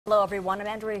Hello everyone, I'm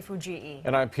Andrea Fujii.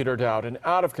 And I'm Peter Dowd. An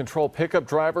out-of-control pickup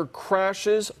driver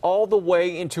crashes all the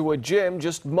way into a gym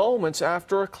just moments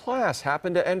after a class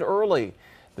happened to end early.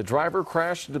 The driver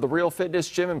crashed into the Real Fitness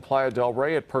gym in Playa Del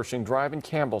Rey at Pershing Drive and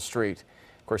Campbell Street.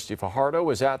 Cristy Fajardo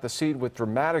is at the scene with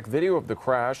dramatic video of the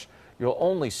crash you'll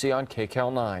only see on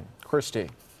KCAL 9. Cristy.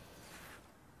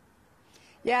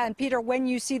 Yeah, and Peter, when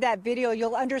you see that video,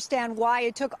 you'll understand why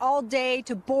it took all day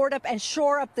to board up and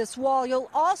shore up this wall.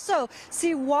 You'll also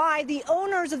see why the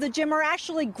owners of the gym are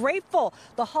actually grateful.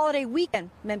 The holiday weekend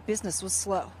meant business was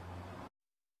slow.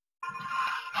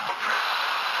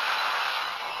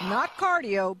 Not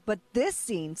cardio, but this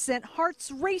scene sent hearts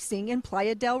racing in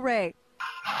Playa Del Rey.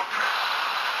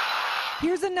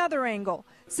 Here's another angle.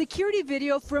 Security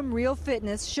video from Real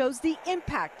Fitness shows the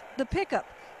impact, the pickup,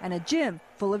 and a gym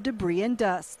full of debris and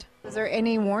dust. Is there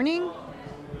any warning?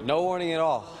 No warning at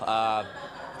all.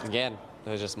 Again, it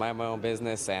was just my own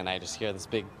business, and I just hear this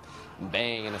big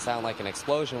bang, and it sounded like an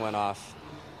explosion went off.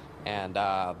 And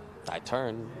I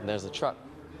turned, and there's a truck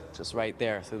just right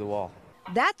there through the wall.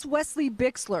 That's Wesley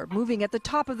Bixler moving at the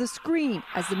top of the screen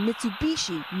as the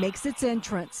Mitsubishi makes its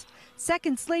entrance.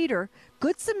 Seconds later,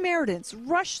 Good Samaritans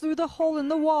rush through the hole in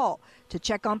the wall to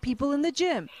check on people in the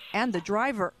gym and the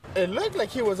driver. It looked like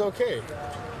he was okay.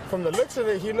 From the looks of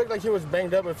it, he looked like he was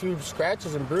banged up, a few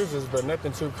scratches and bruises, but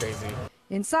nothing too crazy.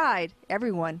 Inside,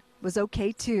 everyone was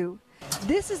okay too.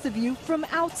 This is the view from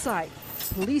outside.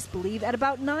 Police believe at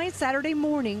about 9 Saturday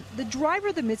morning, the driver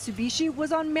of the Mitsubishi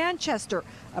was on Manchester,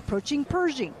 approaching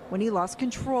Pershing when he lost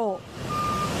control.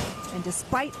 And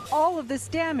despite all of this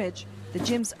damage, the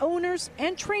gym's owners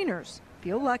and trainers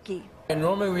feel lucky. And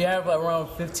normally we have around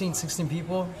 15, 16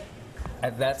 people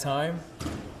at that time.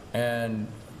 And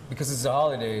because it's the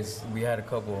holidays, we had a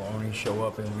couple only show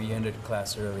up and we ended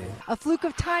class early. A fluke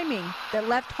of timing that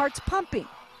left hearts pumping,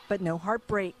 but no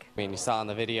heartbreak. I mean, you saw in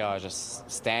the video, I was just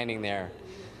standing there,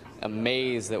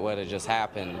 amazed at what had just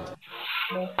happened.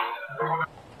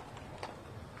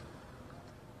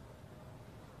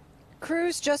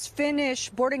 Crews just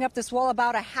finished boarding up this wall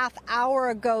about a half hour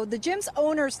ago. The gym's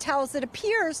owners tell us it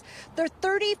appears their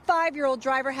 35-year-old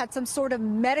driver had some sort of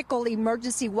medical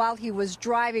emergency while he was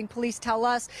driving. Police tell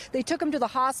us they took him to the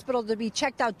hospital to be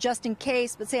checked out just in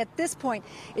case, but say at this point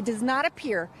it does not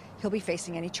appear he'll be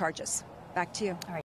facing any charges. Back to you. All right.